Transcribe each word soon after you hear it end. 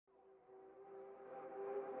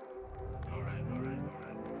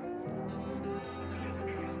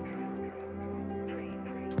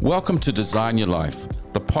Welcome to Design Your Life,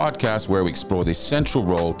 the podcast where we explore the central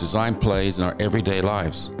role design plays in our everyday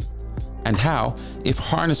lives, and how, if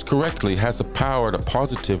harnessed correctly, has the power to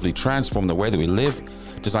positively transform the way that we live,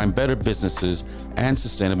 design better businesses, and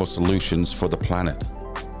sustainable solutions for the planet.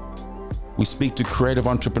 We speak to creative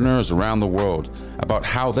entrepreneurs around the world about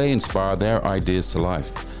how they inspire their ideas to life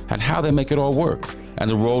and how they make it all work and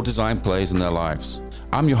the role design plays in their lives.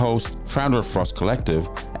 I'm your host, founder of Frost Collective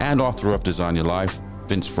and author of Design Your Life,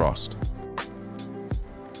 Vince Frost.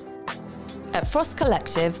 At Frost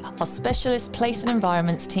Collective, our specialist place and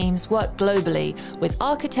environments teams work globally with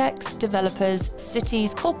architects, developers,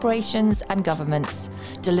 cities, corporations, and governments,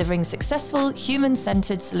 delivering successful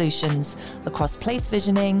human-centered solutions across place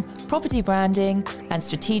visioning, property branding, and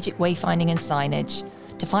strategic wayfinding and signage.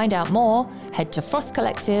 To find out more, head to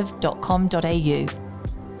frostcollective.com.au.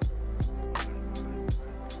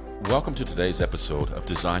 Welcome to today's episode of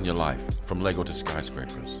Design Your Life, from Lego to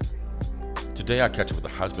Skyscrapers. Today I catch up with the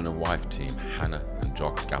husband and wife team, Hannah and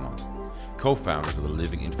Jock Gammon, co-founders of the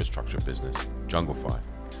living infrastructure business, Junglefy.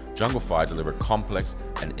 Junglefy deliver complex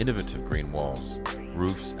and innovative green walls,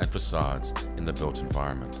 roofs and facades in the built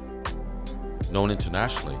environment. Known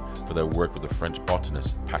internationally for their work with the French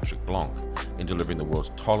botanist Patrick Blanc in delivering the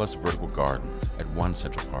world's tallest vertical garden at One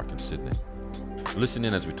Central Park in Sydney. Listen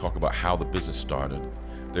in as we talk about how the business started,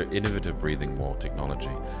 their innovative breathing wall technology,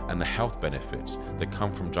 and the health benefits that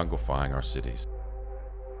come from junglefying our cities.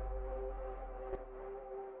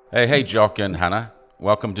 Hey, Jock and Hannah.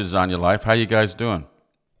 Welcome to Design Your Life. How you guys doing?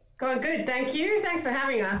 Going good, thank you. Thanks for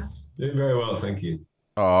having us. Doing very well, thank you.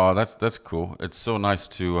 Oh, that's cool. It's so nice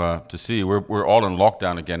to see you. We're all in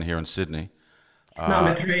lockdown again here in Sydney.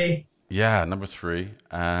 Number 3. Yeah, number 3.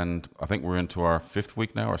 And I think we're into our 5th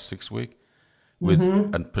week now, or 6th week, with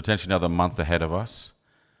and potentially another month ahead of us.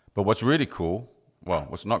 But what's really cool, well,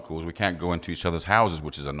 what's not cool is we can't go into each other's houses,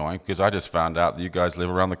 which is annoying, because I just found out that you guys live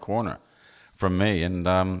around the corner from me in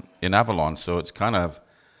Avalon. So it's kind of,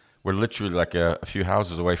 we're literally like a few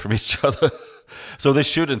houses away from each other. So this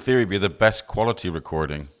should, in theory, be the best quality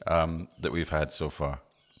recording that we've had so far.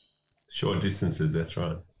 Short distances, that's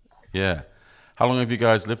right. Yeah. How long have you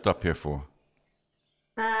guys lived up here for?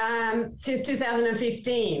 Since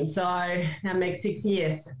 2015, so that makes 6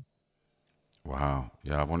 years. Wow.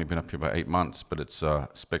 Yeah, I've only been up here about 8 months, but it's a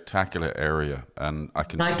spectacular area, and I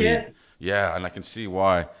can Like see it? Yeah, and I can see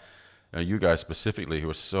why you guys specifically, who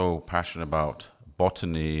are so passionate about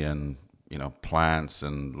botany and plants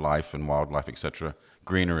and life and wildlife, etc.,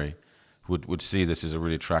 greenery, would see this as a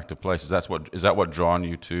really attractive place. Is that what drawn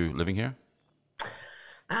you to living here?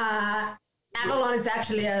 Avalon is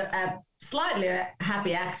actually a slightly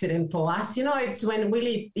happy accident for us. It's when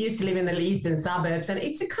we used to live in the eastern suburbs, and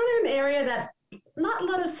it's a kind of an area that not a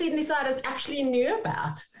lot of Sydney-siders actually knew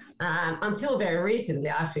about until very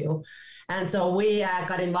recently, I feel. And so we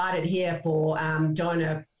got invited here for join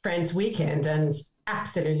a friend's weekend and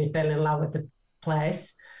absolutely fell in love with the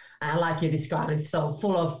place. Like you described, it's so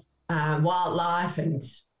full of wildlife and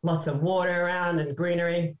lots of water around and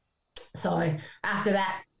greenery. So after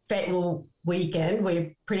that fateful weekend,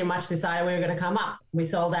 we pretty much decided we were going to come up. We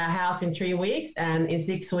sold our house in 3 weeks, and in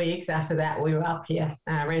 6 weeks after that, we were up here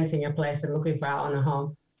renting a place and looking for our own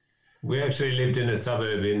home. We actually lived in a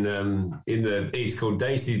suburb in the east called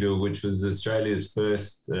Daceyville, which was Australia's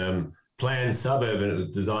first planned suburb, and it was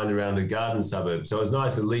designed around a garden suburb. So it was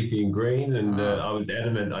nice and leafy and green, and I was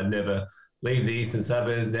adamant I'd never leave the eastern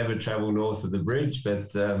suburbs, never travel north of the bridge.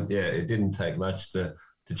 But it didn't take much to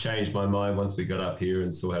change my mind once we got up here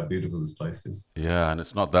and saw how beautiful this place is. Yeah, and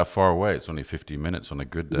it's not that far away. It's only 50 minutes on a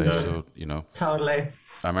good day. No. So, Totally.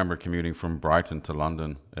 I remember commuting from Brighton to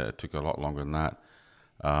London. It took a lot longer than that.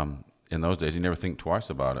 In those days, you never think twice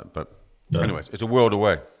about it. But anyways, it's a world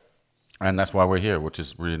away. And that's why we're here, which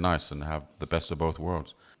is really nice, and have the best of both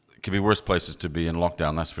worlds. It could be worse places to be in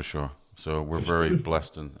lockdown, that's for sure. So we're very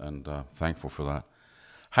blessed and thankful for that.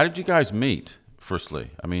 How did you guys meet,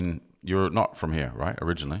 firstly? I mean, you're not from here, right,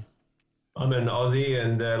 originally? I'm an Aussie,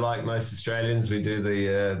 and like most Australians, we do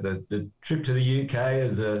the trip to the UK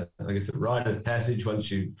as a rite of passage once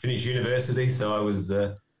you finish university. So I was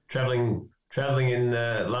traveling in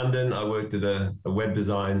London. I worked at a web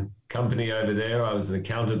design company over there. I was an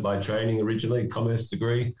accountant by training originally, commerce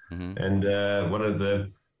degree, and one of the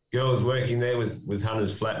girls working there was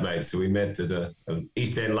Hannah's flatmate. So we met at an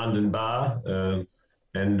East End London bar.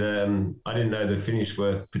 And I didn't know the Finnish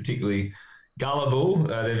were particularly gullible.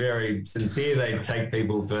 They're very sincere. They take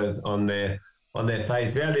people on their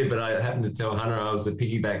face value. But I happened to tell Hannah I was the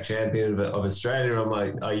piggyback champion of Australia on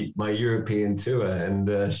my European tour,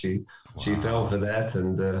 and she fell for that.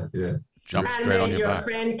 And Jump And straight on made your your back.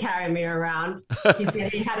 friend carry me around. He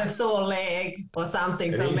said he had a sore leg or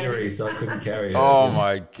something. An So injury, so I couldn't carry it. Oh Yeah.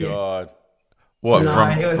 my God. What, No,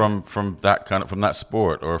 from it was- from that kind of, from that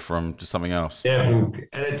sport, or from just something else? Yeah, and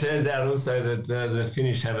it turns out also that the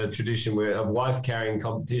Finnish have a tradition where of wife carrying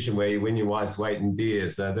competition where you win your wife's weight in beer.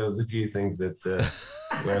 So there was a few things that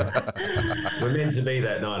were meant to be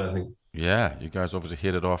that night, I think. Yeah, you guys obviously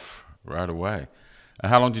hit it off right away. And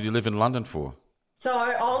how long did you live in London for? So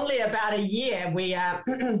only about a year we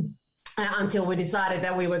until we decided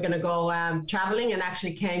that we were going to go traveling, and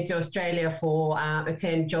actually came to Australia for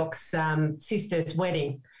attend Jock's sister's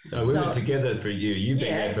wedding. No, we So- were together for a year. You've been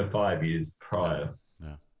Yeah. there for 5 years prior.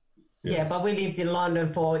 Yeah. Yeah, but we lived in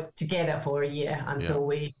London together for a year until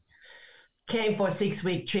we came for a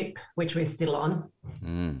 6-week trip, which we're still on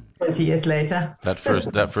 20 years later. That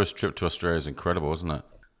first trip to Australia is incredible, wasn't it?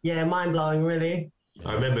 Yeah, mind blowing, really.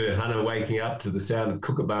 I remember Hannah waking up to the sound of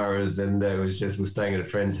kookaburras, and we're staying at a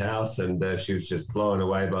friend's house, and she was just blown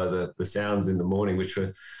away by the sounds in the morning, which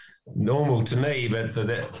were normal to me, but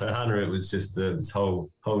for Hannah it was just this whole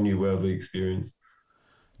new worldly experience.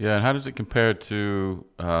 Yeah, and how does it compare to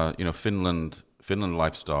Finland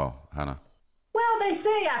lifestyle, Hannah? Well, they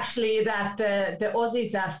say actually that the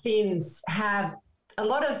Aussies and Finns have a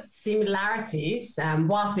lot of similarities,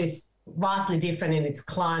 whilst it's vastly different in its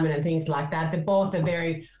climate and things like that. They both are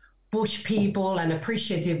very bush people and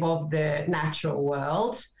appreciative of the natural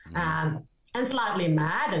world, and slightly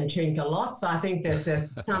mad and drink a lot. So I think there's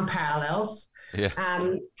some parallels. Yeah.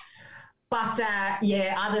 But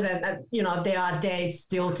other than, there are days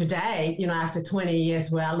still today, after 20 years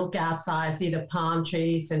where I look outside, see the palm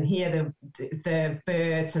trees and hear the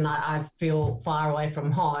birds, and I feel far away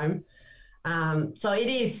from home. So it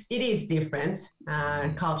is different,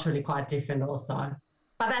 culturally quite different also.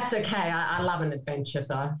 But that's okay. I love an adventure,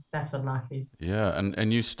 so that's what life is. Yeah,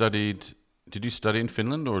 and you did you study in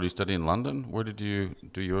Finland or did you study in London? Where did you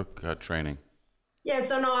do your training? Yeah,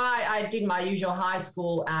 so no, I did my usual high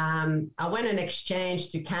school. I went on exchange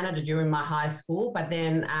to Canada during my high school, but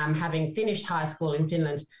then having finished high school in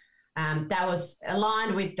Finland, that was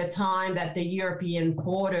aligned with the time that the European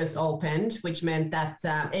borders opened, which meant that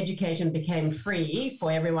education became free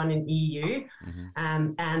for everyone in EU.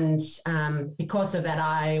 And because of that,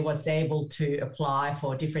 I was able to apply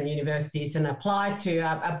for different universities and apply to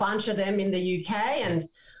a bunch of them in the UK. And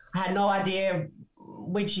I had no idea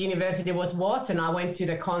which university was what. And I went to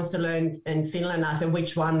the consulate in Finland. I said,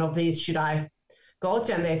 which one of these should I go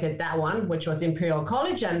to? And they said that one, which was Imperial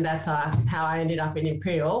College. And that's how I ended up in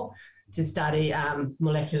Imperial to study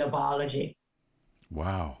molecular biology.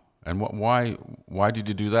 Wow. And why did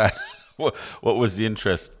you do that? what was the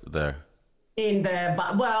interest there? In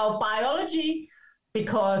biology,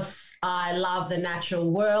 because I love the natural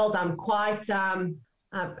world. I'm quite a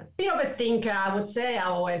bit of a thinker, I would say. I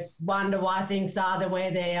always wonder why things are the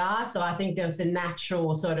way they are. So I think there's a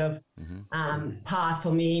natural sort of path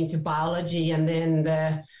for me into biology. And then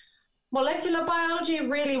the molecular biology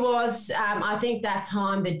really was, I think that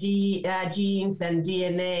time the genes and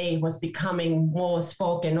DNA was becoming more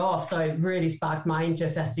spoken of. So it really sparked my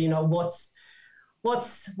interest as to, what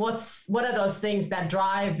are those things that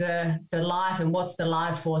drive the life, and what's the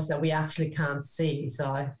life force that we actually can't see.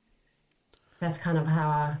 So that's kind of how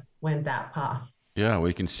I went that path. Yeah,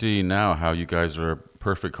 we can see now how you guys are a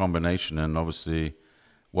perfect combination, and obviously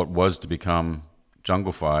what was to become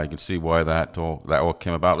Junglefy. You can see why that all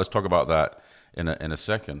came about. Let's talk about that in a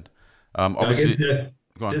second. Obviously,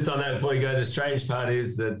 just on that before you go, the strange part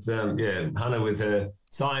is that Hannah with her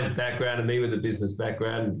science background and me with a business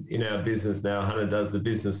background, in our business now, Hannah does the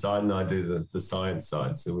business side and I do the science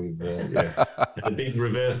side. So we've had a big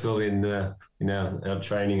reversal in our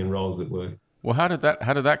training and roles at work. Well, how did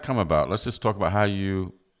that come about? Let's just talk about how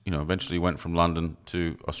you eventually went from London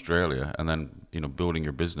to Australia, and then building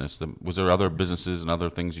your business. Was there other businesses and other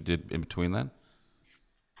things you did in between then?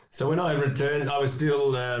 So when I returned, I was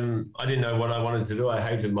still, I didn't know what I wanted to do. I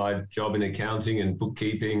hated my job in accounting and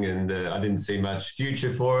bookkeeping, and I didn't see much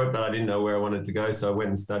future for it, but I didn't know where I wanted to go. So I went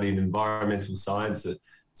and studied environmental science at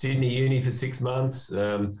Sydney Uni for 6 months.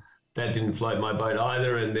 That didn't float my boat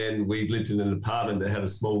either. And then we lived in an apartment that had a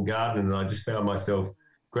small garden, and I just found myself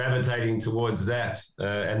gravitating towards that.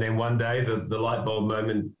 And then one day the light bulb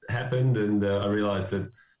moment happened, and I realized that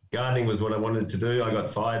gardening was what I wanted to do. I got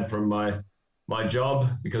fired from my job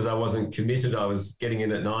because I wasn't committed. I was getting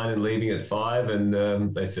in at 9 and leaving at 5,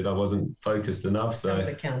 and they said I wasn't focused enough. So that was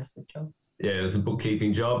a accountant job. Yeah, it was a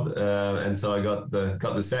bookkeeping job, and so I got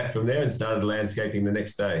the sack from there and started landscaping the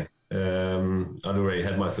next day. I'd already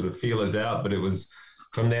had my sort of feelers out, but it was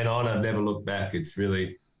from then on I've never looked back. It's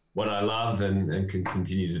really what I love and can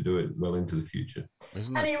continue to do it well into the future.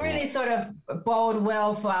 And it really sort of bode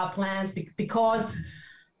well for our plans because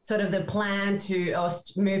sort of the plan to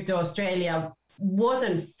move to Australia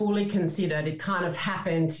wasn't fully considered. It kind of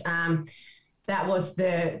happened. That was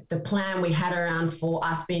the plan we had around for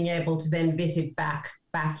us being able to then visit back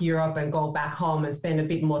Europe and go back home and spend a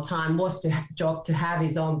bit more time, was to Jock to have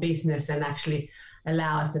his own business and actually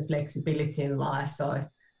allow us the flexibility in life. So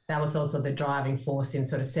that was also the driving force in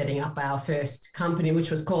sort of setting up our first company,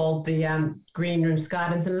 which was called the Green Rooms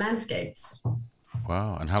Gardens and Landscapes.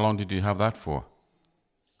 Wow. And how long did you have that for?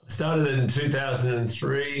 Started in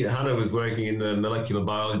 2003. Hannah was working in the molecular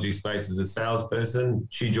biology space as a salesperson.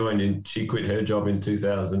 She quit her job in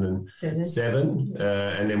 2007.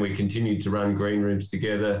 And then we continued to run Green Rooms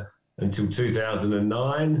together until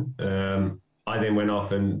 2009. I then went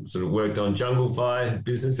off and sort of worked on Junglefy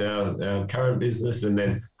business, our current business. And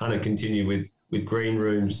then Hannah continued with Green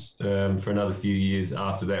Rooms for another few years.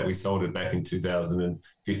 After that, we sold it back in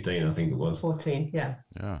 2015, I think it was. 14, yeah.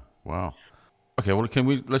 Yeah, wow. Okay, well,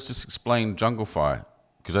 let's just explain Junglefy,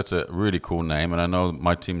 because that's a really cool name. And I know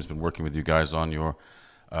my team's been working with you guys on your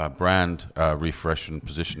brand refresh and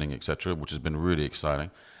positioning, etc., which has been really exciting.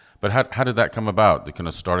 But how did that come about, the kind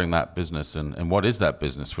of starting that business? And what is that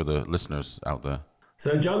business for the listeners out there?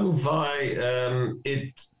 So Junglefy,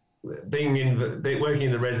 working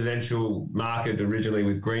in the residential market originally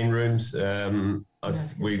with Green Rooms,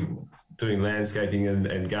 we doing landscaping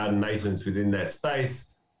and garden maintenance within that space.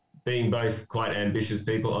 Being both quite ambitious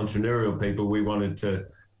people, entrepreneurial people, we wanted to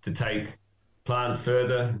take plants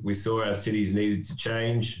further. We saw our cities needed to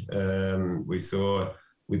change. We saw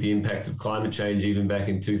with the impact of climate change, even back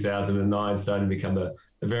in 2009, starting to become a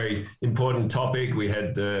very important topic. We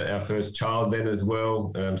had our first child then as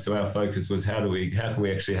well. So our focus was how can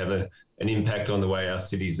we actually have an impact on the way our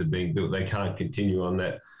cities are being built? They can't continue on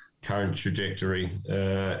that current trajectory.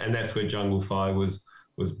 And that's where Junglefy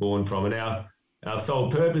was born from. And our sole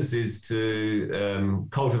purpose is to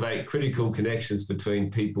cultivate critical connections between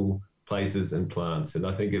people, places, and plants. And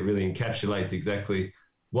I think it really encapsulates exactly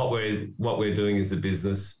what we're doing as a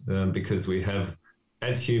business, because we have,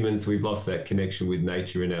 as humans, we've lost that connection with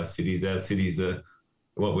nature in our cities. Our cities are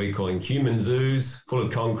what we're calling human zoos, full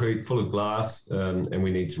of concrete, full of glass, and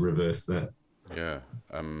we need to reverse that. Yeah.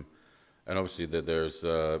 And obviously there's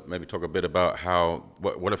maybe talk a bit about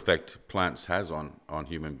what effect plants has on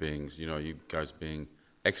human beings, you guys being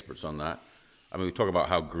experts on that. I mean, we talk about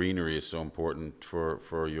how greenery is so important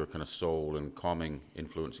for your kind of soul and calming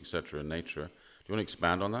influence, etc. in nature. Do you want to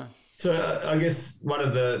expand on that? So I guess one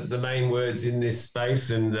of the main words in this space,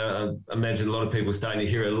 and I imagine a lot of people are starting to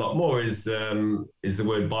hear it a lot more, is the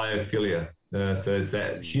word biophilia. So it's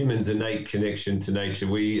that human's innate connection to nature.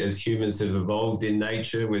 We as humans have evolved in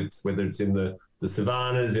nature, whether it's in the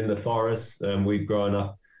savannas, in the forests. We've grown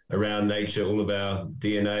up around nature. All of our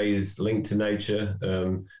DNA is linked to nature.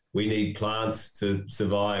 We need plants to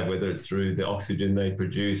survive, whether it's through the oxygen they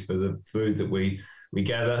produce, for the food that we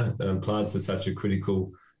gather. Plants are such a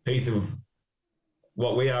critical piece of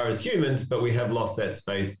what we are as humans, but we have lost that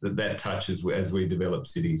space, that touch as we develop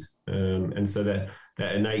cities. And so that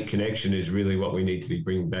innate connection is really what we need to be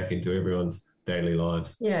bringing back into everyone's daily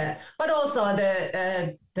lives. Yeah, but also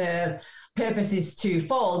the purpose is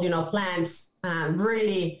twofold. Plants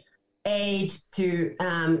really aid to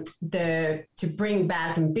bring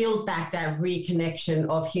back and build back that reconnection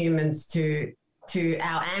of humans to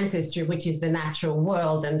our ancestry, which is the natural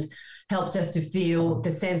world, and helped us to feel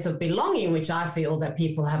the sense of belonging, which I feel that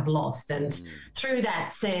people have lost. And through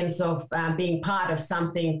that sense of being part of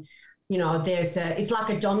something, it's like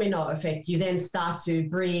a domino effect. You then start to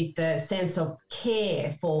breed the sense of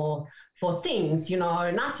care for things,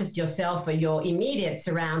 not just yourself or your immediate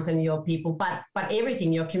surrounds and your people, but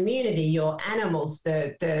everything, your community, your animals,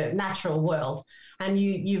 the natural world. And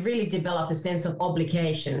you really develop a sense of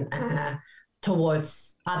obligation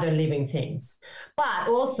towards other living things. But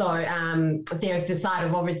also there's the side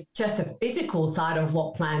of just the physical side of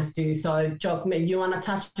what plants do. So Jock, you want to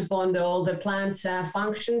touch upon all the plant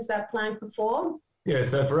functions that plants perform? Yeah,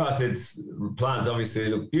 so for us, plants obviously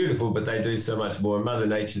look beautiful, but they do so much more. Mother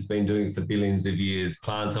Nature's been doing it for billions of years.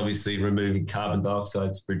 Plants obviously removing carbon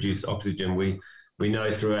dioxide to produce oxygen. We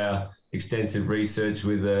know through our extensive research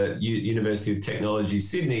with the University of Technology,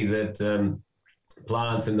 Sydney, that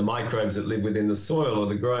plants and the microbes that live within the soil or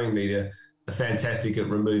the growing media are fantastic at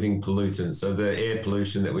removing pollutants. So the air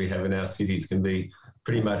pollution that we have in our cities can be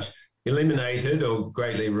pretty much eliminated or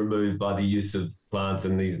greatly removed by the use of plants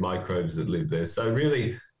and these microbes that live there. So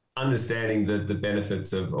really understanding the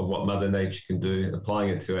benefits of what Mother Nature can do, applying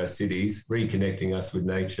it to our cities, reconnecting us with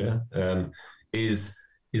nature, is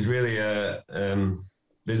is really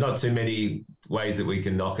there's not too many ways that we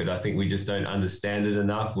can knock it. I think we just don't understand it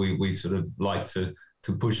enough. We sort of like to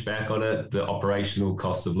push back on it. The operational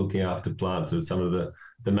costs of looking after plants are some of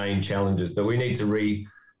the main challenges, but we need to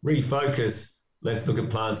refocus. Let's look at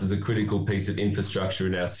plants as a critical piece of infrastructure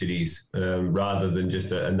in our cities, rather than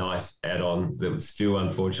just a nice add-on that still,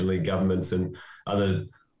 unfortunately, governments and other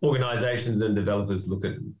organizations and developers look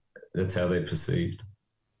at. That's how they're perceived.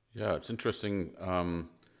 Yeah, it's interesting. I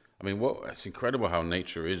mean, it's incredible how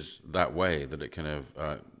nature is that way, that it kind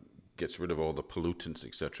of gets rid of all the pollutants,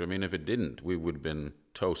 etc. I mean, if it didn't, we would have been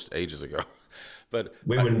toast ages ago. But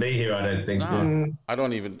we wouldn't be here, I don't think. No, I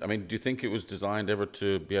don't even. I mean, do you think it was designed ever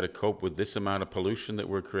to be able to cope with this amount of pollution that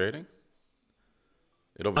we're creating?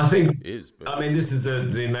 It obviously is. But... I mean, this is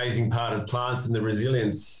the amazing part of plants and the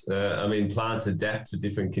resilience. I mean, plants adapt to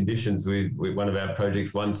different conditions. With one of our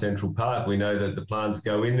projects, One Central Park, we know that the plants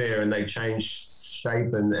go in there and they change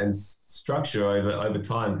shape and structure over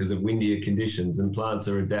time because of windier conditions, and plants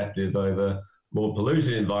are adaptive over more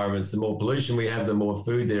polluted environments. The more pollution we have, the more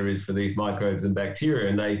food there is for these microbes and bacteria,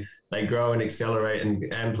 and they grow and accelerate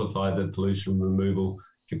and amplify the pollution removal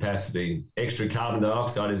capacity. Extra carbon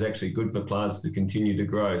dioxide is actually good for plants to continue to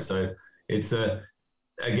grow. So it's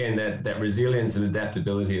again, that resilience and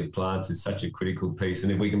adaptability of plants is such a critical piece.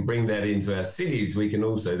 And if we can bring that into our cities, we can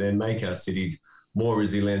also then make our cities more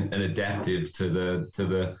resilient and adaptive to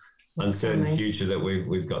the uncertain future that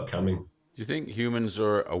we've got coming. Do you think humans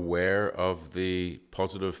are aware of the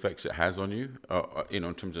positive effects it has on you,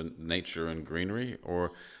 in terms of nature and greenery,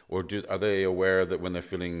 or are they aware that when they're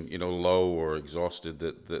feeling, low or exhausted,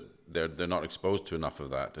 that they're not exposed to enough of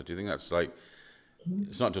that? Do you think that's like,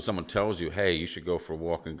 it's not just someone tells you, hey, you should go for a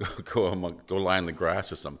walk and go lie in the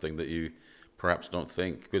grass or something, that you perhaps don't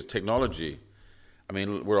think? Because technology, I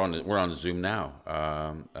mean, we're on Zoom now,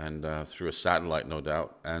 and through a satellite, no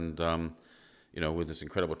doubt, and with this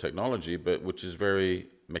incredible technology, but which is very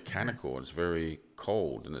mechanical, it's very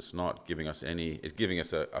cold, and it's not giving us it's giving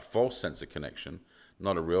us a false sense of connection,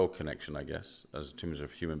 not a real connection, I guess, as in terms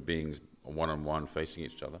of human beings one-on-one facing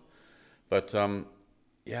each other. But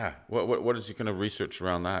what is your kind of research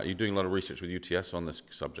around that? Are you doing a lot of research with UTS on this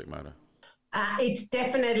subject matter? It's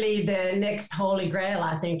definitely the next holy grail,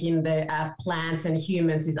 I think, in the plants and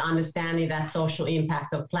humans, is understanding that social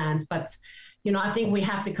impact of plants. But I think we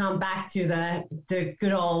have to come back to the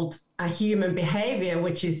good old human behavior,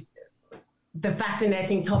 which is the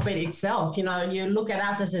fascinating topic itself. You look at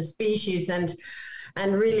us as a species and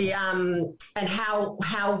really and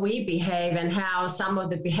how we behave and how some of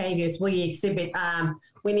the behaviors we exhibit,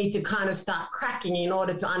 we need to kind of start cracking in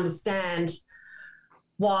order to understand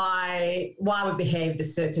why we behave the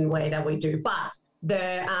certain way that we do. But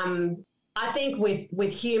I think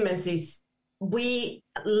with humans is we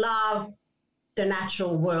love the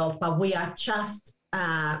natural world, but we are just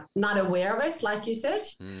not aware of it, like you said.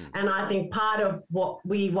 And I think part of what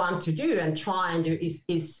we want to do and try and do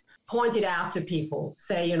is point it out to people.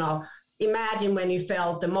 Say, imagine when you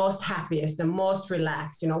felt the most happiest, the most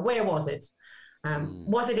relaxed, where was it?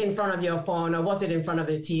 Was it in front of your phone, or was it in front of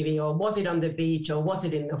the TV, or was it on the beach, or was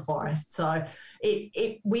it in the forest? So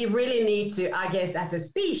we really need to, I guess, as a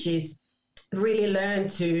species, really learn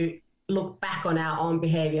to look back on our own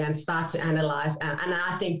behavior and start to analyze. And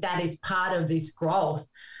I think that is part of this growth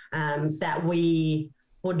that we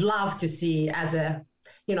would love to see as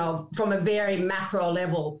from a very macro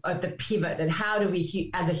level at the pivot, and how do we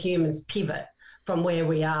as a humans pivot from where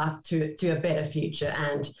we are to a better future.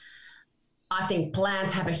 And I think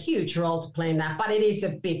plants have a huge role to play in that, but it is a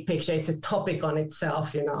big picture. It's a topic on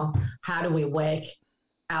itself, how do we wake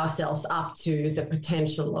ourselves up to the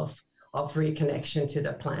potential of reconnection to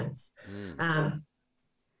the plants.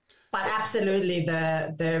 But absolutely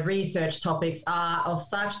the research topics are of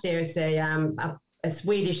such. There's a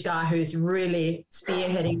Swedish guy who's really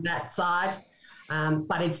spearheading that side,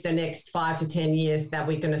 but it's the next 5 to 10 years that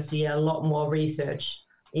we're going to see a lot more research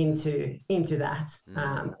into that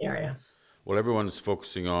area. Well, everyone's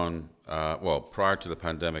focusing on, prior to the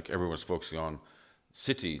pandemic, everyone's focusing on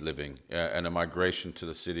city living and a migration to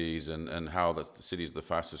the cities, and how the cities are the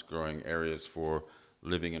fastest growing areas for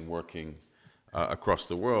living and working across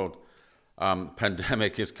the world.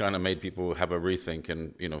 Pandemic has kind of made people have a rethink,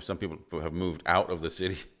 and some people have moved out of the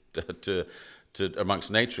city to amongst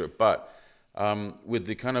nature. But with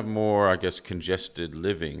the kind of more, I guess, congested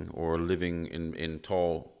living, or living in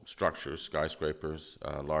tall structures, skyscrapers,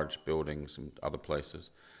 large buildings, and other places,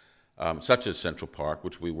 such as Central Park,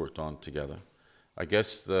 which we worked on together, I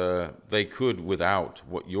guess they could, without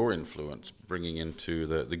what your influence bringing into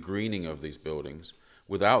the greening of these buildings,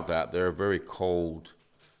 without that, they're very cold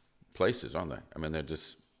places, aren't they? I mean, they're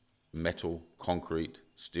just metal, concrete,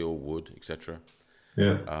 steel, wood, etc.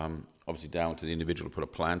 Yeah. Obviously down to the individual to put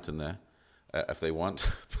a plant in there if they want.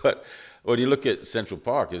 But when you look at Central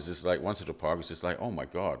Park, it's just like one Central Park is just like, oh my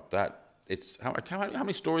God, how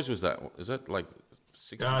many stories was that? Is that like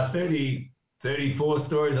 60? 34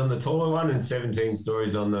 stories on the taller one and 17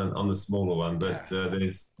 stories on the smaller one. But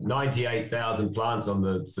there's 98,000 plants on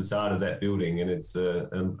the facade of that building, and it's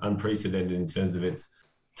unprecedented in terms of its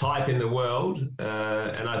type in the world.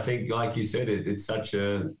 And I think, like you said, it's such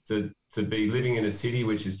to be living in a city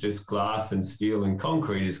which is just glass and steel and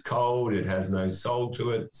concrete is cold. It has no soul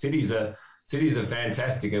to it. Cities are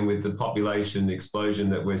fantastic, and with the population explosion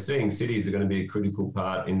that we're seeing, cities are going to be a critical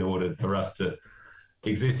part in order for us to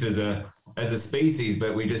exist as a species.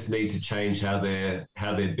 But we just need to change how they're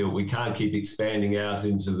built. We can't keep expanding out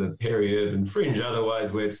into the peri-urban fringe.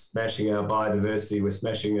 Otherwise, we're smashing our biodiversity. We're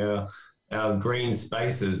smashing our green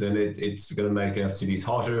spaces, and it's going to make our cities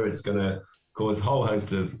hotter. It's going to cause a whole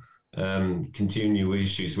host of continual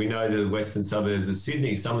issues. We know the western suburbs of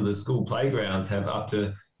Sydney, some of the school playgrounds have up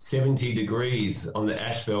to 70 degrees on the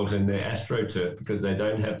asphalt and their astroturf because they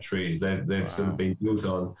don't have trees. They've sort of been built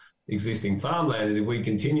on existing farmland. And if we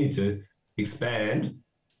continue to expand,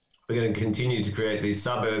 we're going to continue to create these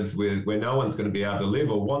suburbs where no one's going to be able to live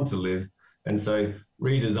or want to live. And so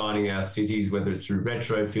redesigning our cities, whether it's through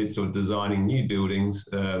retrofits or designing new buildings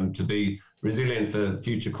to be resilient for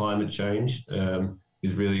future climate change,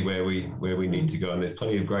 is really where we need to go. And there's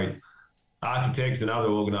plenty of great architects and other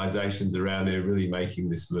organisations around there really making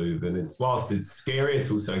this move. And whilst it's scary, it's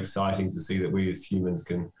also exciting to see that we as humans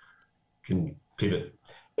can pivot.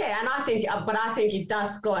 Yeah, and I think it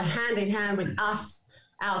does go hand in hand with us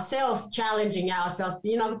ourselves challenging ourselves,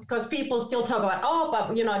 because people still talk about,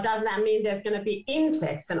 but does that mean there's going to be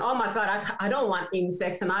insects? And oh my God, I don't want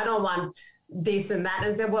insects, and I don't want this and that.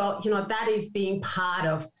 And say, well, that is being part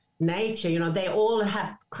of nature. They all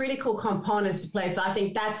have critical components to play. So I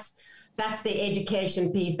think that's the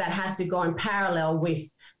education piece that has to go in parallel with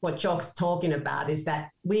what Jock's talking about, is that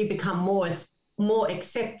we become more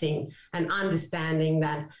accepting and understanding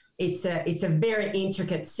that it's a very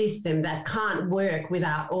intricate system that can't work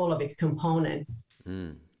without all of its components.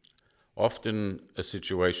 Often a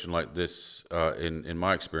situation like this, in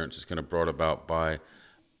my experience, is kind of brought about by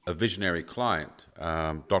a visionary client.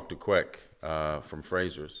 Dr. Quek from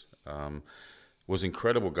Fraser's was an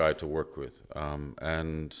incredible guy to work with.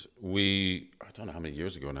 And I don't know how many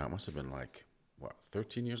years ago now, it must have been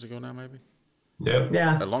 13 years ago now, maybe? Yep.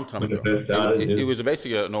 Yeah. A long time ago. It was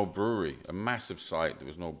basically an old brewery, a massive site. There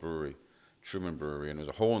was no brewery, Truman Brewery, and there was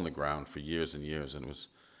a hole in the ground for years and years, and it was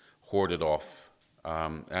hoarded off.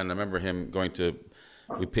 And I remember him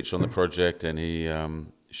we pitched on the project, and he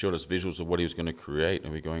showed us visuals of what he was going to create,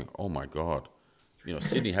 and we're going, oh my God.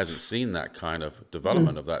 Sydney hasn't seen that kind of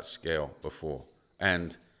development of that scale before.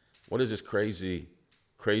 And what is this crazy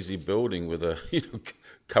building with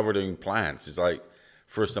covered in plants? It's like,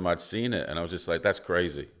 first time I'd seen it, and I was just like, that's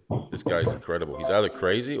crazy. This guy's incredible. He's either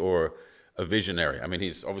crazy or a visionary. I mean,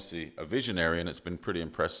 he's obviously a visionary, and it's been pretty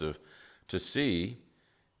impressive to see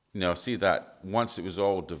that once it was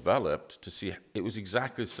all developed, to see it was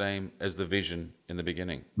exactly the same as the vision in the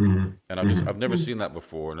beginning. Mm-hmm. And I've never seen that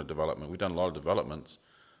before in a development. We've done a lot of developments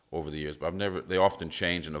over the years, but they often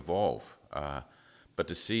change and evolve. But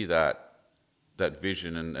to see that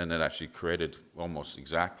vision and it actually created almost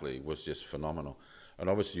exactly was just phenomenal. And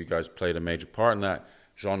obviously you guys played a major part in that.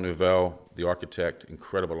 Jean Nouvel, the architect,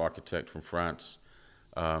 incredible architect from France.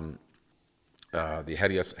 The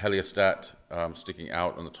heliostat sticking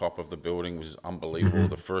out on the top of the building was unbelievable. Mm-hmm.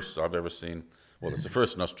 The first I've ever seen. Well, it's the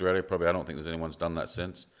first in Australia. Probably I don't think there's anyone's done that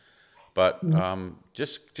since. But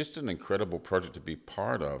just an incredible project to be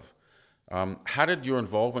part of. How did your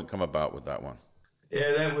involvement come about with that one?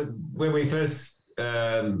 Yeah, that was when we first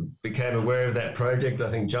became aware of that project. I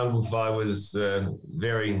think Junglefly was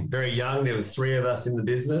very, very young. There was 3 of us in the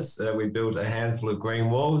business. We built a handful of green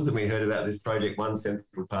walls, and we heard about this project, One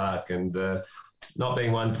Central Park, and not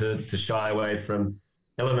being one to shy away from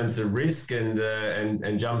elements of risk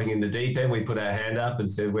and jumping in the deep end, we put our hand up and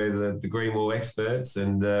said we're the green wall experts,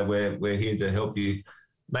 and we're here to help you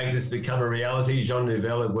make this become a reality. Jean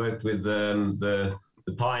Nouvel had worked with the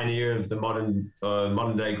pioneer of the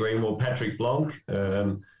modern day green wall, Patrick Blanc.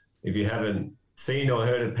 If you haven't seen or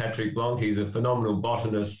heard of Patrick Blanc, he's a phenomenal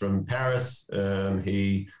botanist from Paris.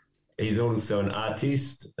 He's also an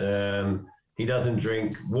artiste. He doesn't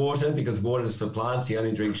drink water because water is for plants. He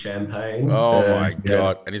only drinks champagne. Oh my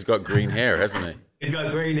God. And he's got green hair, hasn't he? He's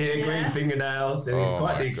got green hair, green fingernails, and he's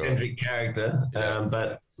quite the eccentric character.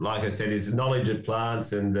 But like I said, his knowledge of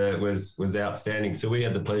plants and was outstanding. So we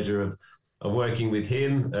had the pleasure of working with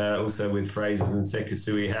him, also with Frasers and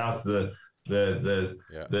Sekisui House, the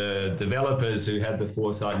developers who had the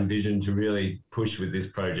foresight and vision to really push with this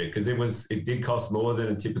project, because it did cost more than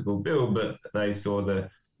a typical build, but they saw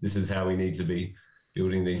this is how we need to be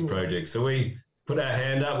building these projects. So we put our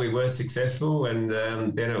hand up, we were successful, and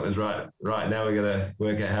then it was right now we're going to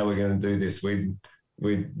work out how we're going to do this.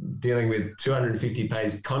 We're dealing with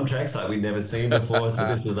 250-page contracts like we'd never seen before, so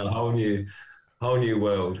this is a whole new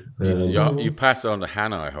world. You pass it on to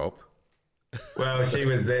Hannah, I hope. Well, she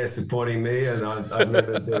was there supporting me, and I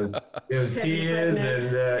remember there was tears,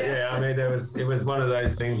 and I mean, it was one of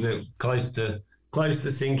those things that close to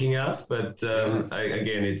sinking us. But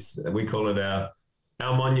again, we call it our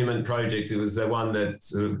monument project. It was the one that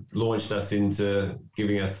sort of launched us into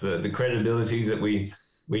giving us the credibility that we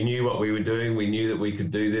knew what we were doing. We knew that we could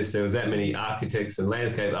do this. There was that many architects and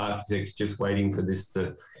landscape architects just waiting for this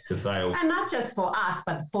to fail. And not just for us,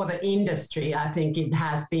 but for the industry. I think it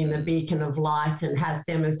has been the beacon of light and has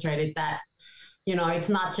demonstrated that, you know, it's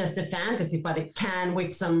not just a fantasy, but it can,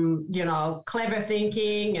 with some, you know, clever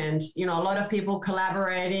thinking and, you know, a lot of people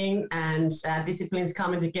collaborating and disciplines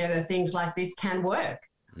coming together, things like this can work.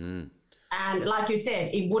 And like you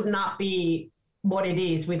said, it would not be what it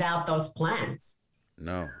is without those plans.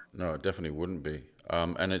 No, it definitely wouldn't be.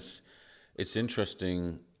 And it's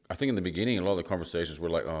interesting. I think in the beginning, a lot of the conversations were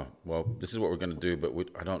like, "Oh, well, this is what we're going to do, but we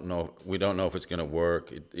don't know if it's going to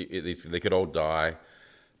work. They could all die,"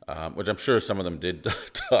 which I'm sure some of them did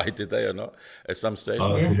die. Did they or not at some stage?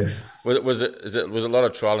 Oh, yes. Was it a lot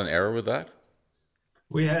of trial and error with that?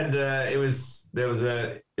 We had it was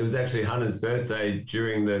actually Hannah's birthday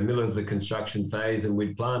during the middle of the construction phase, and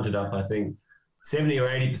we'd planted up, I think, 70 or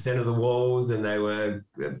 80% of the walls, and they were,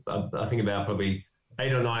 I think, about probably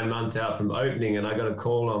 8 or 9 months out from opening. And I got a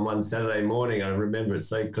call on one Saturday morning. I remember it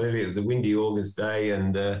so clearly. It was a windy August day,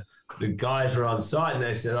 and the guys were on site, and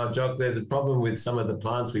they said, "Oh, Jock, there's a problem with some of the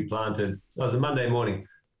plants we planted." It was a Monday morning.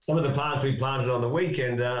 Some of the plants we planted on the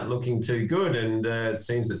weekend aren't looking too good, and it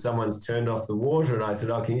seems that someone's turned off the water. And I said,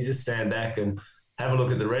 "Oh, can you just stand back and have a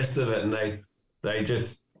look at the rest of it?" And they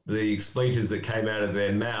just, the expletives that came out of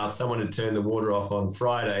their mouth, someone had turned the water off on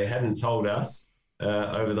Friday, hadn't told us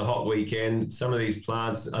over the hot weekend. Some of these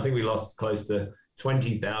plants, I think we lost close to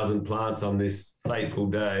 20,000 plants on this fateful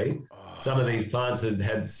day. Some of these plants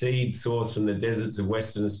had seed sourced from the deserts of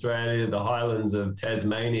Western Australia, the highlands of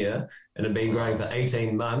Tasmania, and had been growing for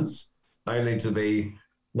 18 months, only to be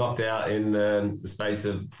knocked out in the space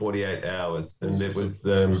of 48 hours. And it was...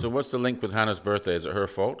 So what's the link with Hannah's birthday? Is it her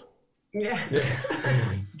fault? Yeah.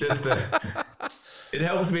 Just it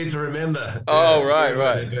helps me to remember. Oh, right.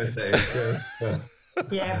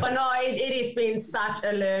 Yeah, but no, it has been such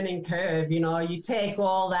a learning curve. You know, you take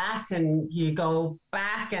all that and you go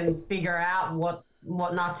back and figure out what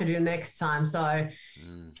not to do next time. So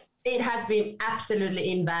it has been absolutely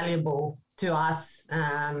invaluable to us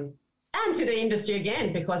and to the industry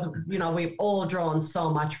again, because, you know, we've all drawn so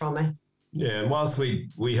much from it. Yeah, and whilst we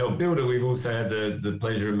helped build it, we've also had the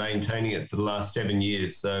pleasure of maintaining it for the last 7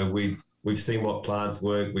 years. So we've seen what plants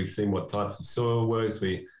work, we've seen what types of soil works,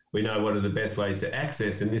 we know what are the best ways to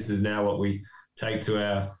access, and this is now what we take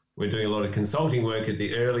to we're doing a lot of consulting work at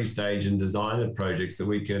the early stage and design of projects, so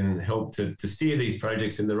we can help to steer these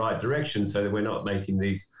projects in the right direction so that we're not making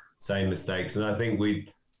these same mistakes. And I think we're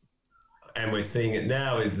seeing it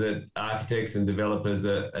now, is that architects and developers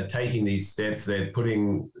are taking these steps. They're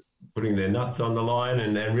putting their nuts on the line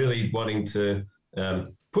and really wanting to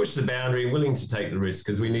push the boundary, willing to take the risk,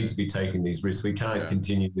 because we need to be taking these risks. We can't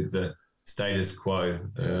continue with the status quo.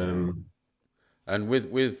 And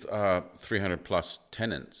with 300 plus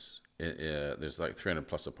tenants, there's like 300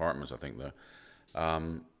 plus apartments, I think there.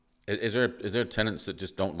 Is there tenants that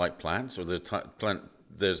just don't like plants, or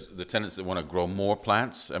there's the tenants that want to grow more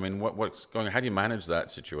plants? I mean, what's going on? How do you manage that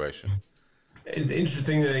situation?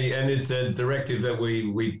 Interestingly, and it's a directive that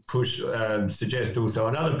we push, suggest also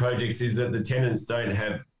on other projects, is that the tenants don't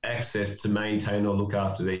have access to maintain or look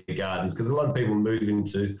after their gardens, because a lot of people move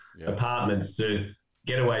into apartments to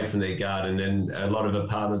get away from their garden, and a lot of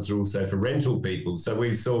apartments are also for rental people. So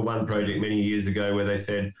we saw one project many years ago where they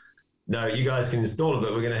said, "No, you guys can install it,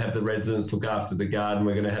 but we're going to have the residents look after the garden,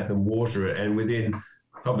 we're going to have them water it." And within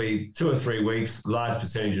probably 2 or 3 weeks, large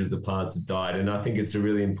percentage of the plants had died. And I think it's a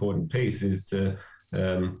really important piece, is to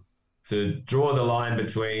draw the line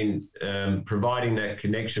between providing that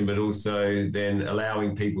connection, but also then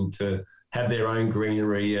allowing people to have their own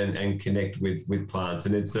greenery and connect with plants.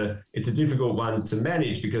 And it's a difficult one to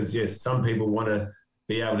manage, because yes, some people want to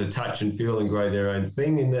be able to touch and feel and grow their own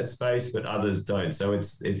thing in that space, but others don't. So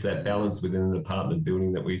it's that balance within an apartment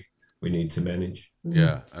building that we need to manage.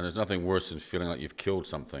 Yeah, and there's nothing worse than feeling like you've killed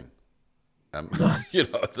something.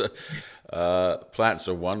 The plants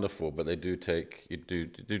are wonderful, but they do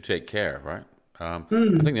take care, right? I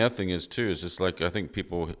think the other thing is too is just like I think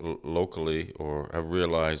people locally or have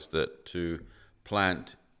realized that to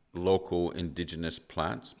plant local indigenous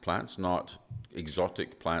plants, not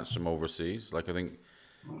exotic plants from overseas. Like I think,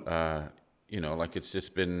 like it's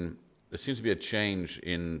just been there seems to be a change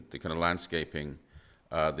in the kind of landscaping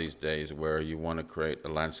these days where you want to create a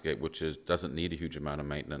landscape which doesn't need a huge amount of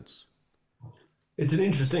maintenance. It's an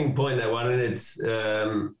interesting point, that one, and it's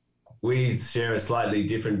we share a slightly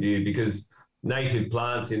different view because native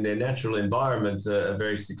plants in their natural environments are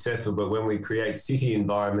very successful, but when we create city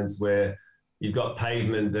environments where you've got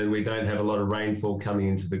pavement and we don't have a lot of rainfall coming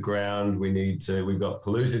into the ground, we've got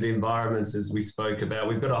polluted environments, as we spoke about.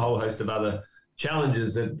 We've got a whole host of other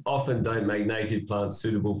challenges that often don't make native plants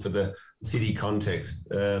suitable for the city context.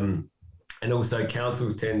 And also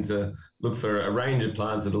councils tend to look for a range of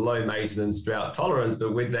plants that are low maintenance, drought tolerance,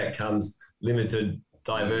 but with that comes limited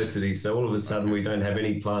diversity. So all of a sudden we don't have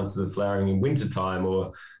any plants that are flowering in wintertime,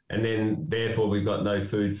 and then therefore we've got no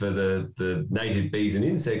food for the native bees and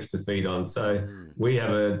insects to feed on. So we have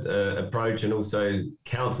a approach, and also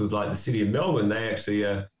councils like the City of Melbourne, they actually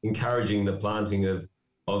are encouraging the planting of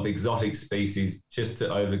exotic species just to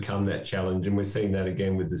overcome that challenge. And we're seeing that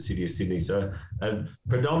again with the City of Sydney. So a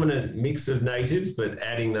predominant mix of natives, but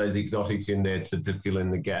adding those exotics in there to fill in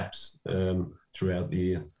the gaps throughout the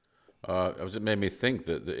year. It made me think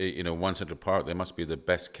that, One Central Park, they must be the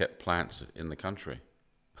best kept plants in the country.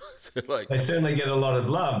 They certainly get a lot of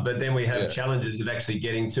love, but then we have challenges of actually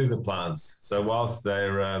getting to the plants. So whilst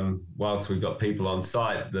we've got people on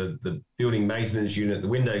site, the building maintenance unit, the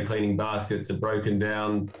window cleaning baskets are broken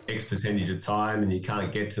down X percentage of time, and you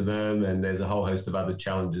can't get to them. And there's a whole host of other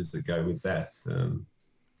challenges that go with that.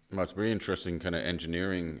 Well, it's a very interesting kind of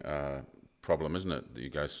engineering problem, isn't it, that you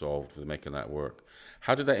guys solved with making that work?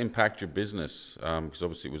 How did that impact your business? Because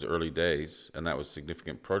obviously it was early days, and that was a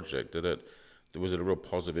significant project. Was it a real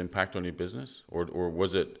positive impact on your business, or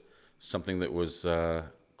was it something that was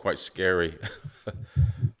quite scary?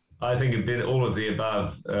 I think a bit all of the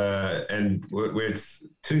above. And it's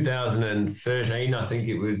 2013, I think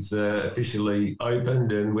it was officially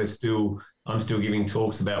opened, and I'm still giving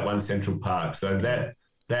talks about One Central Park. So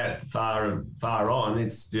that far on,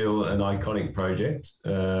 it's still an iconic project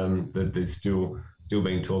that is still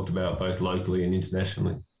being talked about both locally and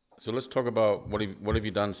internationally. So let's talk about what have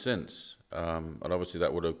you done since? And obviously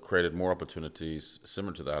that would have created more opportunities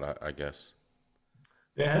similar to that, I guess.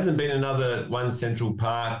 There hasn't been another One Central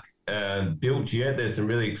Park built yet. There's some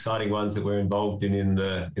really exciting ones that we're involved in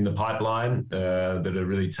the pipeline that are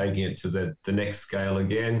really taking it to the next scale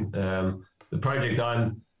again. The project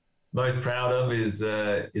I'm most proud of is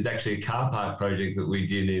actually a car park project that we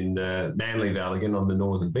did in Manly Vale, again on the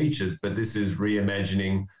northern beaches. But this is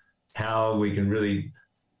reimagining how we can really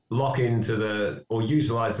lock into or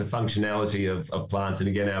utilize the functionality of plants. And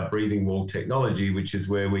again, our breathing wall technology, which is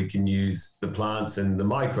where we can use the plants and the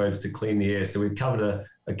microbes to clean the air. So we've covered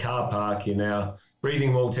a car park in our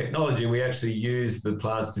breathing wall technology, and we actually use the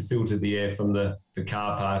plants to filter the air from the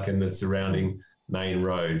car park and the surrounding main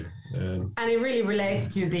road. And it really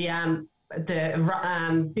relates to the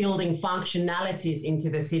building functionalities into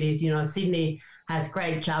the cities. Sydney has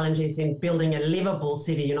great challenges in building a livable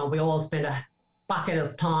city. We all spend a bucket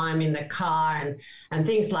of time in the car and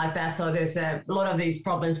things like that. So there's a lot of these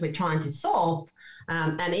problems we're trying to solve,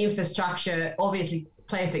 and infrastructure obviously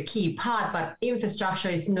plays a key part, but infrastructure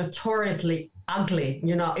is notoriously ugly.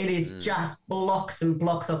 It is just blocks and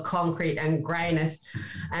blocks of concrete and greyness.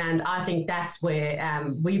 And I think that's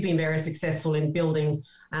where we've been very successful in building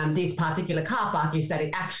this particular car park, is that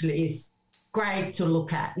it actually is great to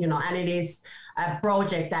look at, and it is a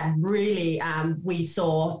project that really we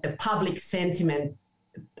saw the public sentiment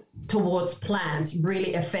towards plans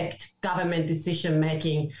really affect government decision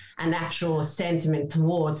making and actual sentiment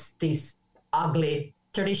towards this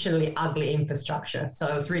traditionally ugly infrastructure. So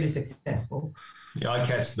it was really successful. Yeah, I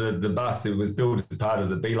catch the bus. It was built as part of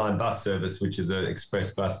the Beeline bus service, which is an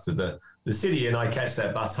express bus to the city. And I catch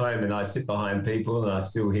that bus home, and I sit behind people, and I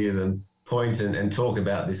still hear them point and talk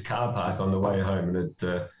about this car park on the way home.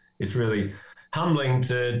 And it's really humbling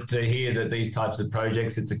to hear that these types of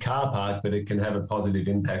projects, it's a car park, but it can have a positive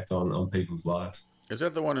impact on people's lives. Is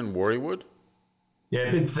that the one in Warriewood? Yeah,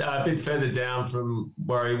 a bit further down from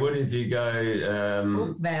Warriewood. If you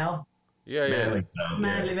go... Vale. Yeah.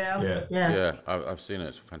 Manly Vale. Yeah, I've seen it.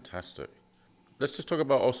 It's fantastic. Let's just talk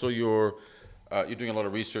about also your you're doing a lot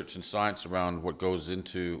of research and science around what goes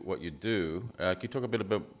into what you do. Can you talk a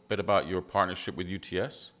bit about your partnership with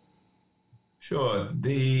UTS? Sure.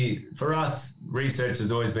 For us, research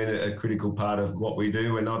has always been a critical part of what we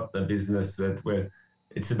do. We're not a business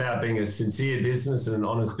it's about being a sincere business and an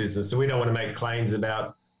honest business. So we don't want to make claims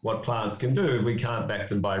about what plants can do if we can't back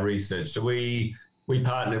them by research. So we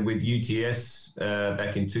partnered with UTS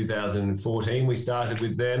back in 2014. We started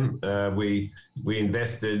with them. We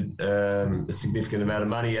invested a significant amount of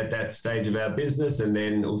money at that stage of our business, and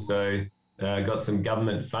then also got some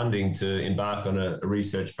government funding to embark on a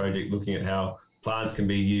research project looking at how plants can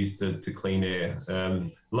be used to clean air. A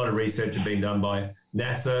lot of research has been done by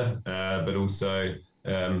NASA, but also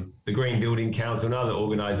the Green Building Council and other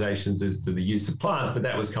organisations as to the use of plants, but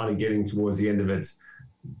that was kind of getting towards the end of its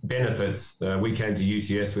benefits. We came to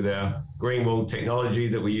UTS with our green wall technology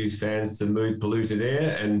that we use fans to move polluted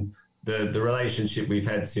air, and the relationship we've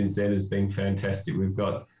had since then has been fantastic.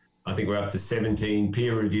 I think we're up to 17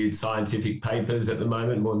 peer-reviewed scientific papers at the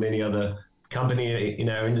moment, more than any other company in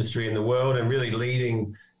our industry in the world, and really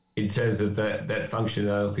leading in terms of that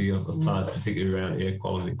functionality of plants, particularly around air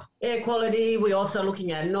quality. Air quality, we're also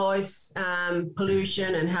looking at noise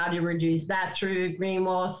pollution and how to reduce that through green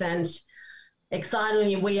walls. And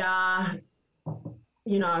excitingly, we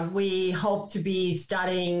hope to be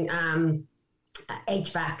studying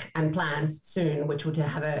HVAC and plants soon, which would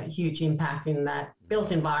have a huge impact in that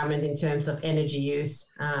built environment in terms of energy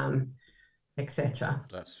use, etc.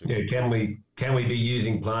 That's super. Yeah, can we be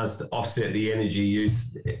using plants to offset the energy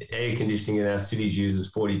use? Air conditioning in our cities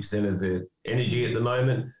uses 40% of the energy at the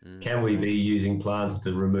moment. Can we be using plants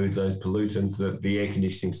to remove those pollutants that the air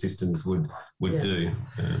conditioning systems would do?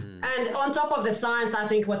 And on top of the science, I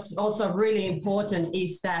think what's also really important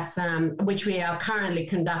is that, which we are currently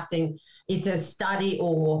conducting, is a study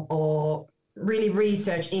or really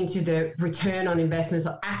research into the return on investments,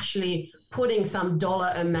 or actually putting some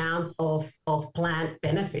dollar amounts of plant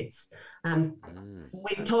benefits.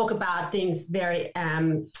 We talk about things very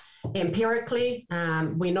empirically.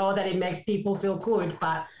 We know that it makes people feel good,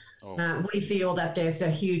 but we feel that there's a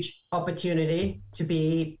huge opportunity to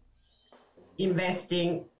be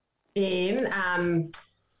investing in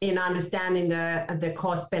understanding the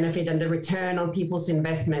cost benefit and the return on people's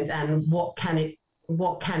investment, and what can it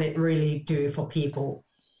really do for people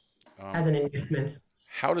as an investment.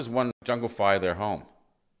 How does one jungleify their home?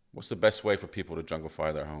 What's the best way for people to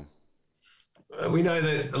jungleify their home? We know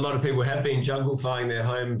that a lot of people have been jungleifying their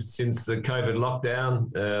homes since the COVID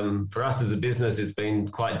lockdown. For us as a business, it's been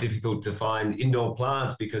quite difficult to find indoor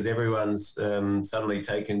plants because everyone's suddenly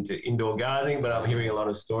taken to indoor gardening, but I'm hearing a lot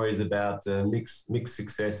of stories about mixed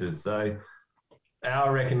successes. So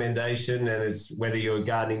our recommendation, and it's whether you're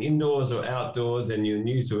gardening indoors or outdoors and you're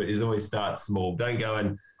new to it, is always start small. Don't go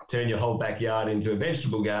and turn your whole backyard into a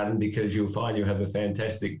vegetable garden, because you'll find you'll have a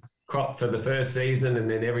fantastic crop for the first season,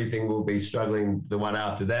 and then everything will be struggling the one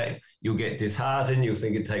after that. You'll get disheartened, you'll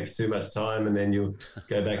think it takes too much time, and then you'll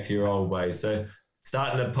go back to your old ways. So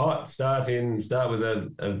start in a pot, start with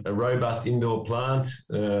a robust indoor plant,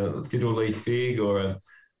 fiddle leaf fig or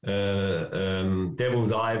a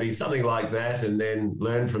devil's ivy, something like that, and then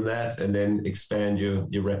learn from that, and then expand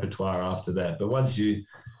your repertoire after that. But once you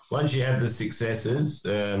have the successes,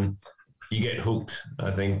 you get hooked, I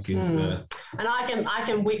think. And I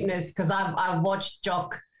can witness, because I've watched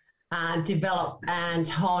Jock develop and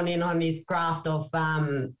hone in on his craft of.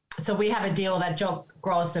 So we have a deal that Jock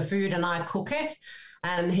grows the food and I cook it,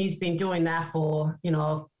 and he's been doing that for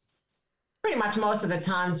pretty much most of the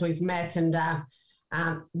times we've met, and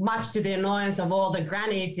much to the annoyance of all the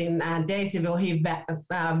grannies in Daisyville, he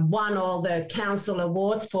won all the council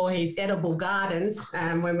awards for his edible gardens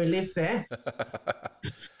when we lived there. But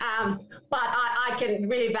I can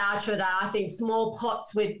really vouch for that. I think small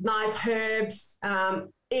pots with nice herbs,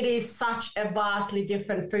 it is such a vastly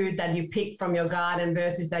different food that you pick from your garden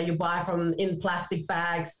versus that you buy in plastic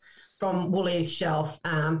bags from Woolies shelf.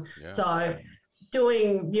 So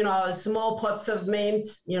doing, small pots of mint,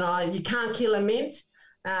 you can't kill a mint.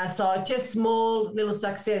 So just small little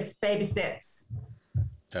success, baby steps.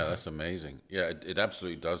 Yeah, that's amazing. Yeah, it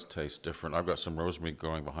absolutely does taste different. I've got some rosemary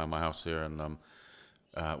growing behind my house here, and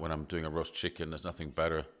when I'm doing a roast chicken, there's nothing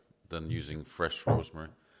better than using fresh rosemary.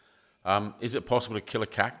 Is it possible to kill a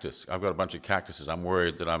cactus? I've got a bunch of cactuses. I'm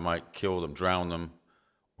worried that I might kill them, drown them.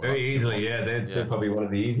 Very easily, yeah. They're probably one of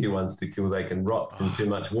the easier ones to kill. They can rot from too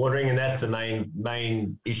much watering, and that's the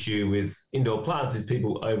main issue with indoor plants, is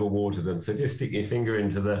people overwater them. So just stick your finger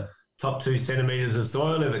into the top 2 centimeters of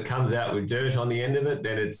soil. If it comes out with dirt on the end of it,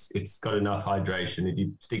 then it's got enough hydration. If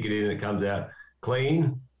you stick it in and it comes out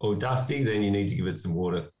clean or dusty, then you need to give it some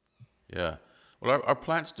water. Yeah. Well, are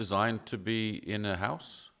plants designed to be in a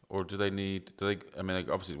house, or do they? I mean,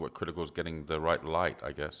 obviously, what critical is getting the right light,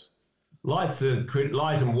 I guess. Light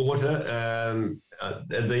and water.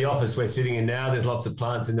 At the office we're sitting in now, there's lots of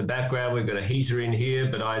plants in the background. We've got a heater in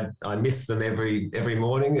here, but I miss them every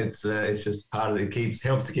morning. It's just part of it.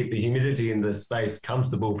 Helps to keep the humidity in the space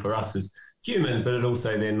comfortable for us as humans, but it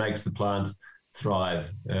also then makes the plants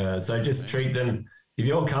thrive. So just treat them. If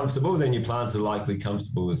you're comfortable, then your plants are likely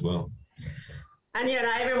comfortable as well. And,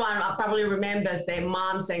 everyone probably remembers their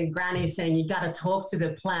moms and grannies saying you got to talk to the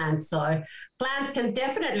plants. So plants can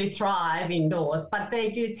definitely thrive indoors, but they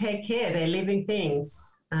do take care. They're living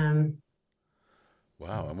things. Wow.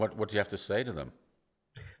 And what do you have to say to them?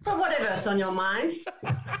 But whatever's on your mind.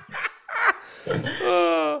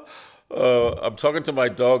 I'm talking to my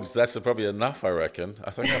dogs. That's probably enough, I reckon.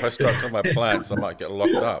 I think if I start talking about plants, I might get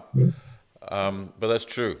locked up. But that's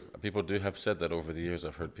true. People have said that over the years.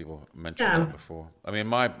 I've heard people mention that before. I mean,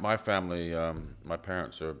 my family, my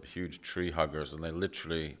parents are huge tree huggers, and they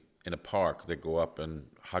literally, in a park, they go up and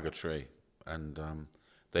hug a tree. And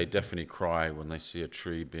they definitely cry when they see a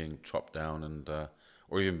tree being chopped down and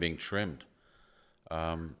or even being trimmed.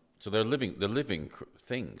 So they're living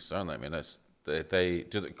things, aren't they? I mean,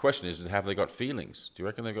 the question is, have they got feelings? Do you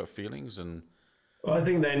reckon they've got feelings? Well, I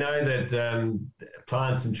think they know that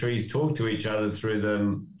plants and trees talk to each other through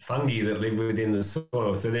the fungi that live within the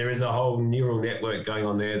soil. So there is a whole neural network going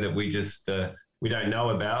on there that we just we don't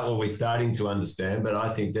know about, or we're starting to understand. But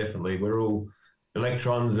I think definitely we're all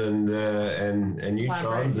electrons and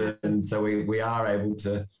neutrons, and so we are able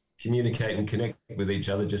to communicate and connect with each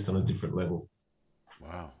other just on a different level.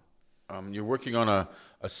 Wow. You're working on a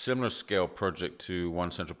similar scale project to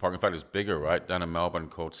One Central Park. In fact, it's bigger, right? Down in Melbourne,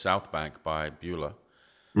 called South Bank by Beulah.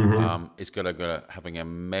 Mm-hmm. It's having a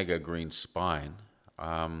mega green spine.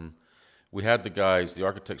 We had the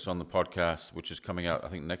architects on the podcast, which is coming out, I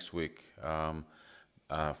think, next week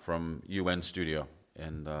from UN Studio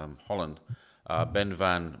in Holland. Ben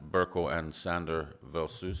van Berkel and Sander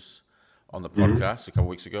Velsus on the podcast a couple of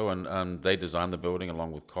weeks ago, and they designed the building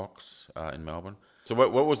along with Cox in Melbourne. So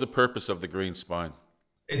what was the purpose of the green spine?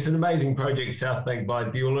 It's an amazing project, South Bank by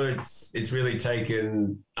Beulah. It's really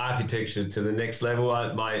taken architecture to the next level.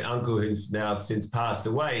 My uncle, who's now since passed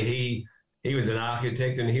away, he was an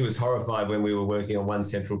architect, and he was horrified when we were working on One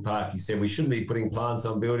Central Park. He said we shouldn't be putting plants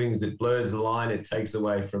on buildings. It blurs the line. It takes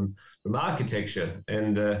away from architecture.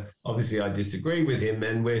 And obviously I disagree with him.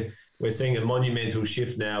 And we're seeing a monumental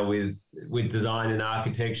shift now with design and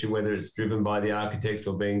architecture, whether it's driven by the architects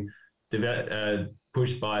or being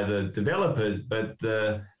pushed by the developers, but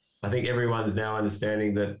I think everyone's now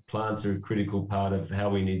understanding that plants are a critical part of how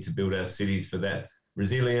we need to build our cities for that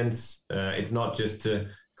resilience. It's not just to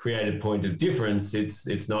create a point of difference.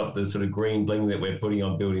 It's not the sort of green bling that we're putting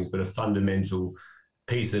on buildings, but a fundamental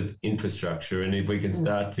piece of infrastructure. And if we can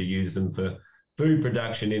start to use them for food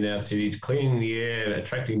production in our cities, cleaning the air,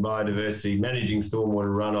 attracting biodiversity, managing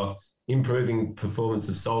stormwater runoff, improving performance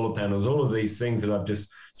of solar panels, all of these things that I've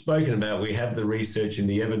just spoken about, we have the research and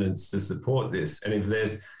the evidence to support this. And if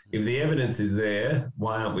the evidence is there,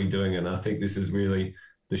 why aren't we doing it? And I think this is really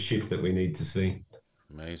the shift that we need to see.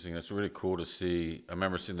 Amazing. It's really cool to see. I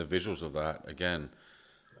remember seeing the visuals of that. Again,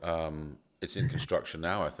 it's in construction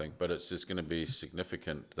now, I think, but it's just going to be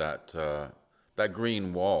significant that that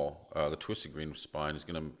green wall, the twisted green spine, is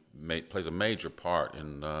going to plays a major part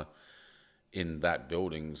in that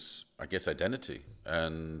building's, I guess, identity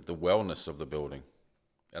and the wellness of the building.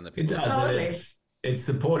 And the people. It does. It's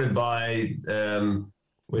supported by,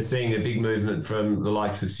 we're seeing a big movement from the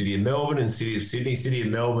likes of City of Melbourne and City of Sydney. City of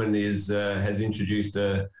Melbourne has introduced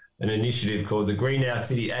an initiative called the Greenhouse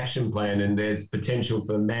City Action Plan, and there's potential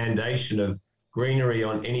for mandation of greenery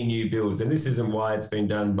on any new builds. And this isn't why it's been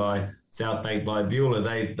done by South Bank by Beulah.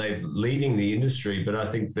 They've leading the industry, but I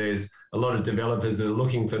think there's a lot of developers that are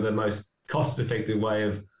looking for the most cost-effective way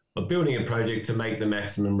of building a project to make the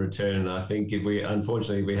maximum return. And I think if we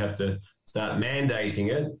have to start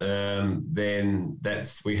mandating it, then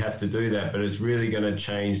we have to do that. But it's really going to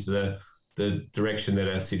change the direction that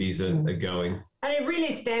our cities are going. And it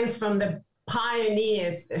really stems from the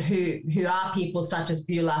pioneers who are people such as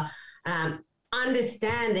Beulah,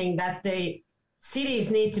 understanding that the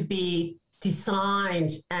cities need to be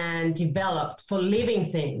designed and developed for living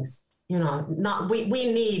things. We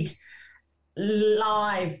need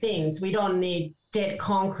live things. We don't need dead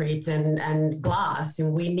concrete and glass.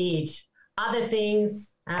 We need other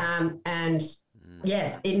things. And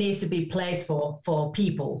yes, it needs to be placed for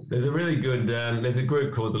people. There's a really good, there's a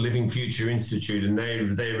group called the Living Future Institute, and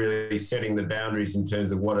they're really setting the boundaries in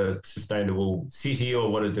terms of what a sustainable city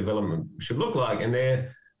or what a development should look like. And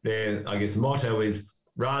their, I guess, motto is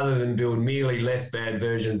rather than build merely less bad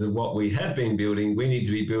versions of what we have been building, we need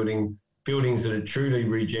to be building buildings that are truly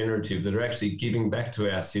regenerative, that are actually giving back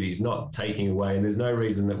to our cities, not taking away. And there's no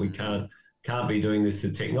reason that we can't be doing this.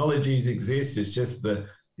 The technologies exist. It's just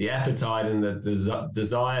the appetite and the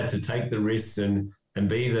desire to take the risks and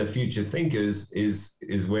be the future thinkers is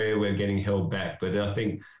where we're getting held back. But I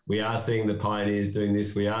think we are seeing the pioneers doing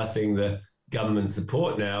this. We are seeing the government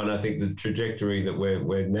support now, and I think the trajectory that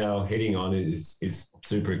we're now heading on is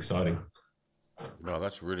super exciting. No,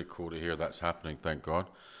 that's really cool to hear that's happening, thank God.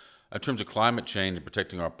 In terms of climate change and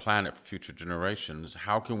protecting our planet for future generations,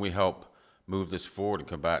 how can we help move this forward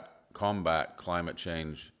and combat climate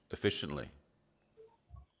change efficiently?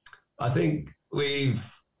 I think we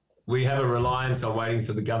have a reliance on waiting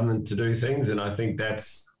for the government to do things, and I think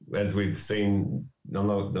that's, as we've seen, I'm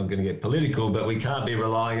not going to get political, but we can't be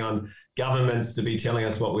relying on governments to be telling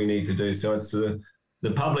us what we need to do. So it's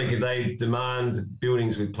the public, if they demand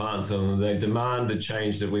buildings with plants on them, they demand the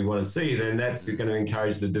change that we want to see, then that's going to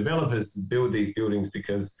encourage the developers to build these buildings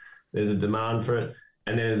because there's a demand for it.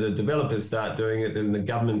 And then if the developers start doing it, then the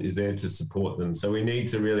government is there to support them. So we need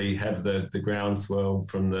to really have the groundswell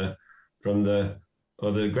from the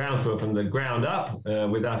groundswell from the ground up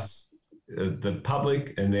with us, the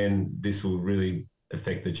public, and then this will really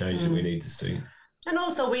affect the change that we need to see. And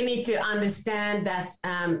also we need to understand that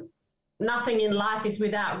nothing in life is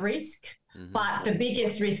without risk, but the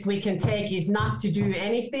biggest risk we can take is not to do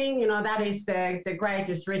anything. You know, that is the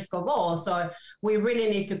greatest risk of all. So we really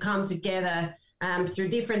need to come together through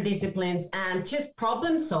different disciplines and just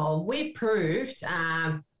problem solve. We've proved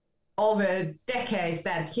over decades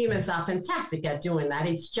that humans are fantastic at doing that.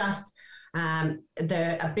 It's just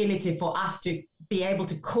the ability for us to be able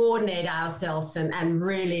to coordinate ourselves and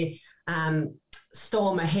really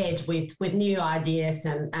storm ahead with new ideas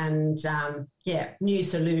and new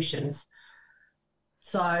solutions.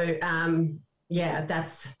 So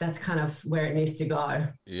that's kind of where it needs to go.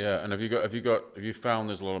 Yeah, and have you found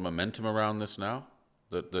there's a lot of momentum around this now?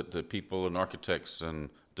 That the people and architects and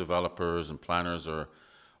developers and planners are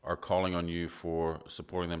calling on you for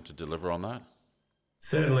supporting them to deliver on that?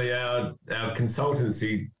 Certainly, our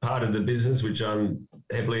consultancy part of the business, which I'm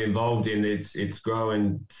heavily involved in, it's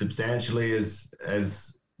growing substantially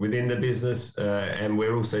as within the business, and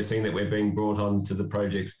we're also seeing that we're being brought on to the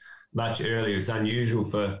projects much earlier. It's unusual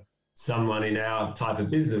for someone in our type of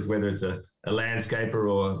business, whether it's a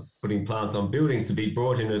landscaper or putting plants on buildings, to be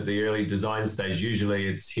brought in at the early design stage. Usually,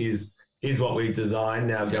 it's here's what we've designed,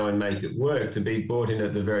 now go and make it work. To be brought in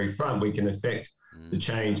at the very front, we can affect the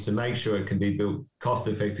change to make sure it can be built cost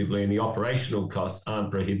effectively and the operational costs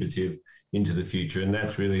aren't prohibitive into the future. And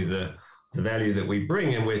that's really the value that we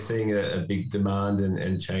bring. And we're seeing a big demand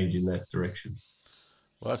and change in that direction.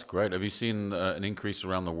 Well, that's great. Have you seen an increase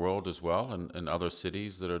around the world as well in other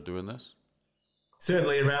cities that are doing this?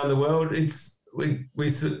 Certainly around the world.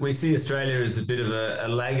 We see Australia as a bit of a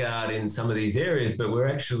laggard in some of these areas, but we're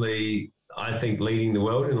actually, I think, leading the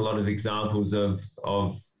world in a lot of examples of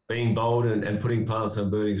being bold and putting plants on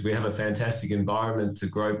buildings. We have a fantastic environment to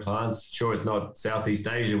grow plants. Sure, it's not Southeast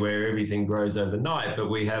Asia where everything grows overnight, but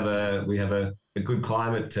we have a good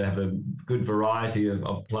climate to have a good variety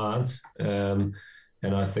of plants. And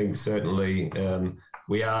I think certainly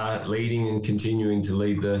we are leading and continuing to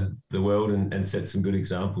lead the world and set some good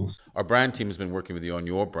examples. Our brand team has been working with you on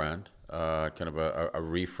your brand, kind of a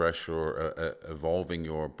refresh or evolving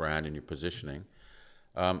your brand and your positioning.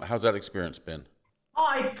 How's that experience been?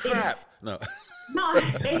 Oh, it's no,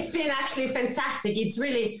 it's been actually fantastic. It's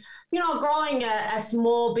really, growing a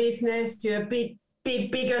small business to a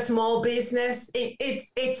bigger small business.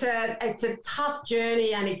 It's a tough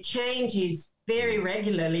journey, and it changes very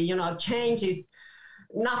regularly.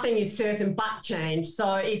 Nothing is certain but change.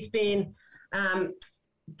 So it's been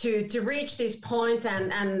to reach this point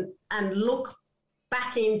and look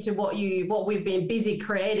back into what we've been busy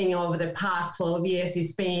creating over the past 12 years.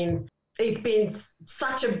 It's been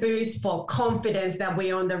such a boost for confidence that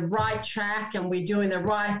we're on the right track and we're doing the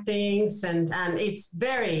right things, and it's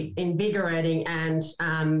very invigorating and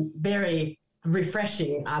very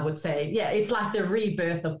refreshing, I would say. Yeah, it's like the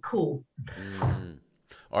rebirth of cool.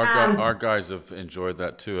 Our guys have enjoyed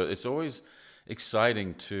that too. It's always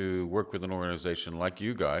exciting to work with an organization like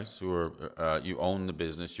you guys, who are you own the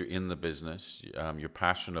business, you're in the business, you're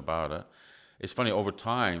passionate about it. It's funny, over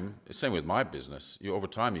time, the same with my business. Over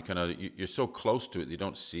time, you're so close to it, you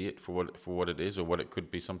don't see it for what it is or what it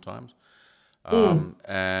could be sometimes.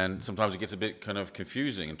 And sometimes it gets a bit kind of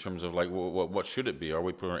confusing in terms of like, what should it be? Are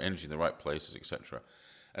we putting our energy in the right places, etc.?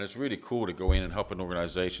 And it's really cool to go in and help an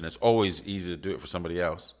organization. It's always easy to do it for somebody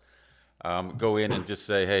else. go in and just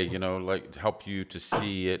say, hey, like help you to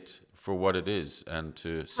see it for what it is and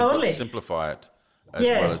to simplify it as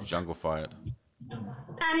well as junglify it.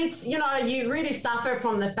 And it's, you really suffer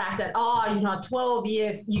from the fact that, 12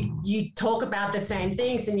 years, you talk about the same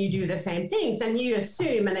things and you do the same things and you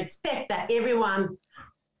assume and expect that everyone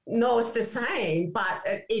knows the same, but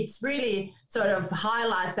it's really sort of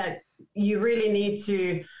highlights that you really need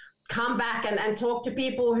to come back and talk to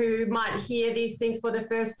people who might hear these things for the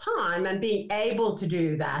first time and being able to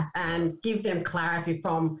do that and give them clarity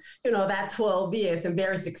from, that 12 years and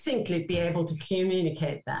very succinctly be able to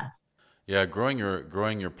communicate that. Yeah, growing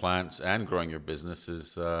your plants and growing your business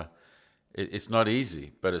is it's not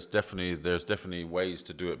easy, but there's definitely ways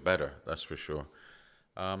to do it better. That's for sure.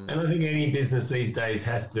 And I think any business these days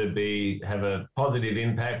has to have a positive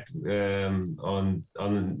impact on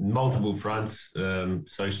multiple fronts,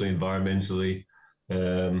 socially, environmentally,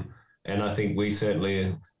 and I think we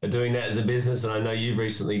certainly are doing that as a business. And I know you've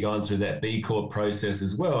recently gone through that B Corp process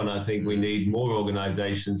as well. And I think we need more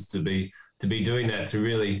organisations to be doing that, to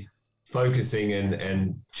really focusing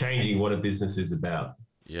and changing what a business is about.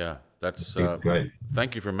 Yeah, that's great.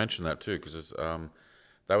 Thank you for mentioning that too, because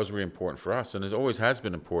that was really important for us, and it always has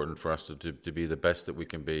been important for us to be the best that we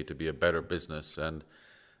can be, to be a better business. And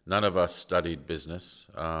none of us studied business.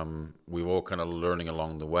 We were all kind of learning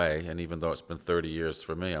along the way, and even though it's been 30 years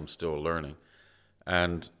for me, I'm still learning.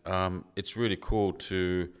 And it's really cool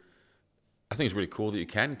I think it's really cool that you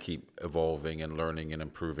can keep evolving and learning and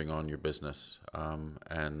improving on your business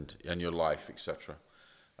and your life, etc.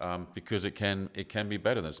 Because it can be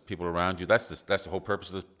better. There's people around you. That's the whole purpose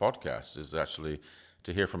of this podcast, is actually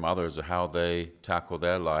to hear from others of how they tackle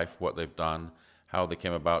their life, what they've done, how they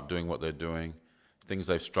came about doing what they're doing, things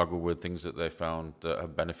they've struggled with, things that they found that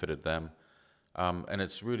have benefited them. And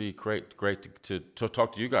it's really great to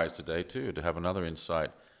talk to you guys today too, to have another insight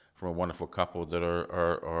from a wonderful couple that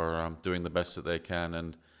are doing the best that they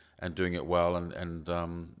can and doing it well and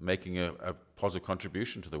making a positive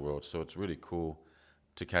contribution to the world. So it's really cool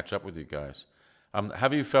to catch up with you guys.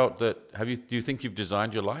 Have you felt that? Do you think you've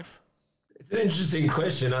designed your life? It's an interesting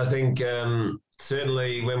question. I think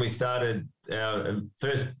certainly when we started our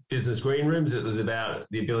first business green rooms, it was about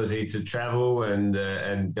the ability to travel and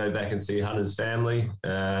go back and see Hannah's family.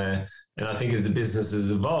 And I think as the business has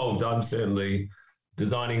evolved, I'm certainly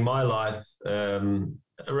designing my life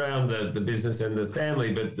around the business and the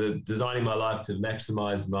family, but designing my life to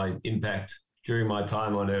maximize my impact during my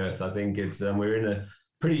time on Earth. I think it's we're in a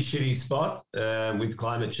pretty shitty spot with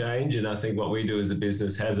climate change, and I think what we do as a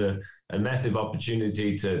business has a massive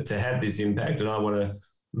opportunity to have this impact. And I want to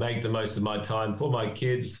make the most of my time for my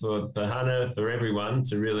kids, for Hannah, for everyone,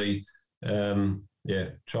 to really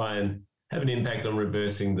try and have an impact on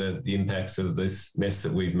reversing the impacts of this mess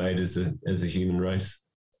that we've made as a human race.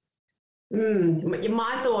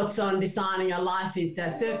 My thoughts on designing a life is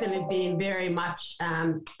certainly being very much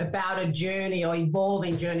about a journey or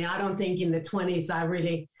evolving journey. I don't think in the 20s I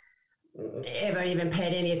really ever even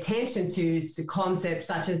paid any attention to concepts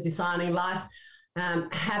such as designing life.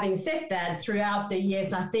 Having said that, throughout the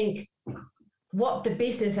years, I think what the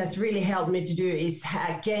business has really helped me to do is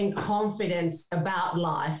gain confidence about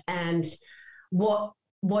life and what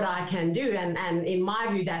I can do. And in my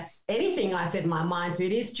view, that's anything I set my mind to.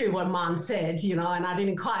 It is true what Mum said, and I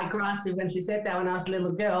didn't quite grasp it when she said that when I was a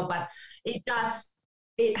little girl, but it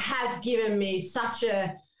has given me such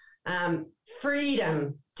a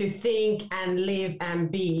freedom to think and live and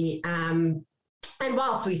be. And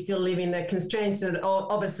whilst we still live in the constraints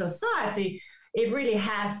of a society, it really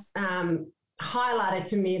has highlighted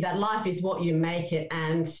to me that life is what you make it.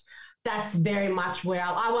 And that's very much where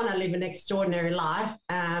I want to live an extraordinary life.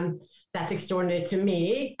 That's extraordinary to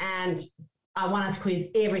me. And I want to squeeze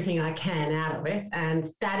everything I can out of it.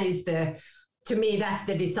 And that is to me, that's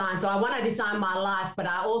the design. So I want to design my life, but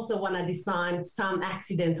I also want to design some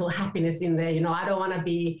accidental happiness in there. I don't want to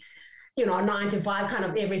be, 9 to 5, kind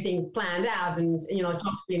of everything planned out. And,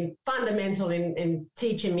 Jock's been fundamental in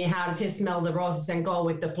teaching me how to just smell the roses and go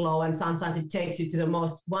with the flow. And sometimes it takes you to the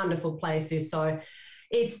most wonderful places. So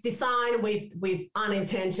it's design with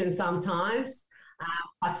unintention sometimes,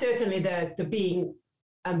 but certainly the being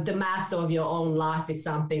the master of your own life is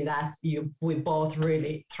something that we both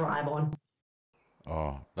really thrive on.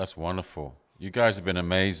 Oh, that's wonderful. You guys have been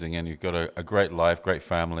amazing, and you've got a great life, great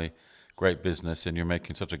family, great business, and you're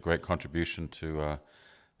making such a great contribution to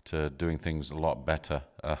doing things a lot better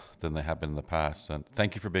than they have been in the past. And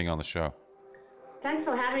thank you for being on the show. Thanks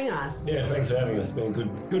for having us. Yeah, thanks for having us. It's been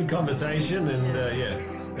a good conversation,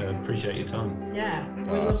 and appreciate your time.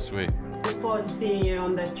 Yeah. Sweet. Look forward to seeing you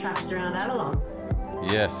on the tracks around Avalon.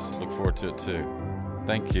 Yes, look forward to it too.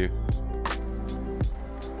 Thank you.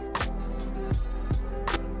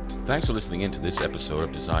 Thanks for listening in to this episode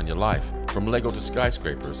of Design Your Life, From Lego to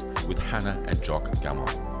Skyscrapers with Hannah and Jock Gammon.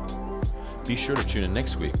 Be sure to tune in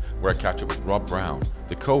next week where I catch up with Rob Brown,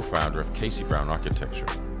 the co-founder of Casey Brown Architecture,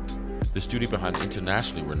 the studio behind the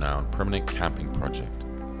internationally renowned Permanent Camping Project.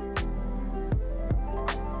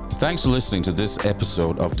 Thanks for listening to this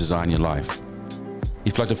episode of Design Your Life.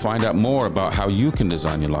 If you'd like to find out more about how you can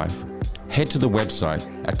design your life, head to the website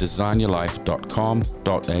at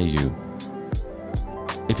designyourlife.com.au.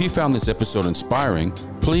 If you found this episode inspiring,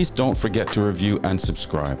 please don't forget to review and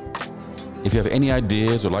subscribe. If you have any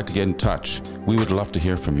ideas or like to get in touch, we would love to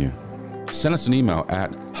hear from you. Send us an email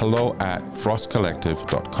at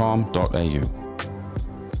hello@frostcollective.com.au.